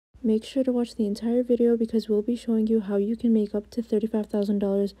Make sure to watch the entire video because we'll be showing you how you can make up to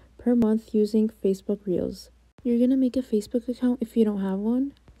 $35,000 per month using Facebook Reels. You're going to make a Facebook account if you don't have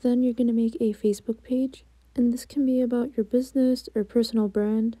one. Then you're going to make a Facebook page, and this can be about your business or personal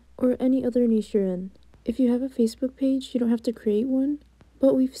brand or any other niche you're in. If you have a Facebook page, you don't have to create one,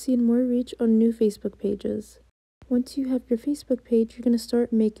 but we've seen more reach on new Facebook pages. Once you have your Facebook page, you're going to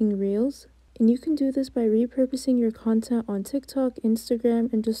start making Reels, and you can do this by repurposing your content on TikTok,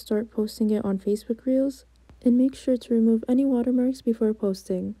 Instagram, and just start posting it on Facebook Reels. And make sure to remove any watermarks before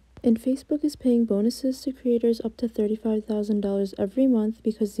posting. And Facebook is paying bonuses to creators up to $35,000 every month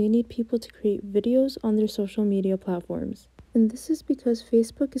because they need people to create videos on their social media platforms. And this is because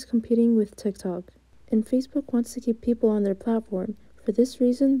Facebook is competing with TikTok, and Facebook wants to keep people on their platform. For this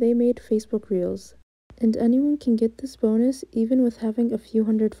reason, they made Facebook Reels. And anyone can get this bonus even with having a few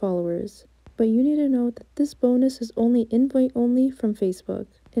hundred followers. But you need to know that this bonus is only invite only from Facebook.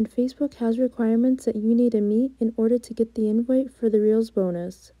 And Facebook has requirements that you need to meet in order to get the invite for the Reels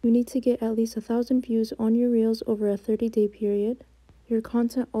bonus. You need to get at least 1,000 views on your Reels over a 30-day period. Your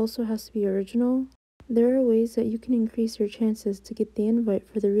content also has to be original. There are ways that you can increase your chances to get the invite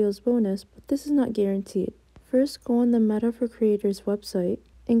for the Reels bonus, but this is not guaranteed. First, go on the Meta for Creators website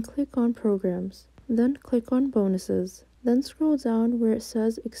and click on Programs. Then click on Bonuses. Then scroll down where it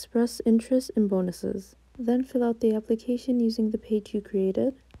says Express Interest in Bonuses. Then fill out the application using the page you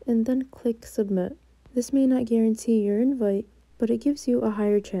created, and then click Submit. This may not guarantee your invite, but it gives you a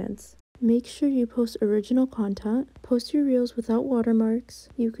higher chance. Make sure you post original content, post your Reels without watermarks.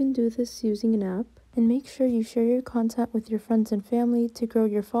 You can do this using an app, and make sure you share your content with your friends and family to grow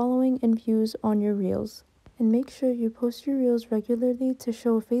your following and views on your Reels. And make sure you post your Reels regularly to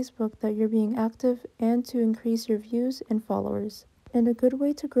show Facebook that you're being active and to increase your views and followers. And a good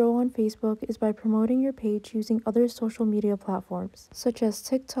way to grow on Facebook is by promoting your page using other social media platforms, such as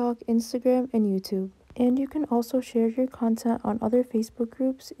TikTok, Instagram, and YouTube. And you can also share your content on other Facebook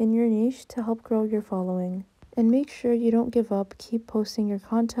groups in your niche to help grow your following. And make sure you don't give up, keep posting your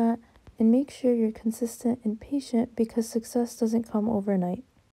content, and make sure you're consistent and patient because success doesn't come overnight.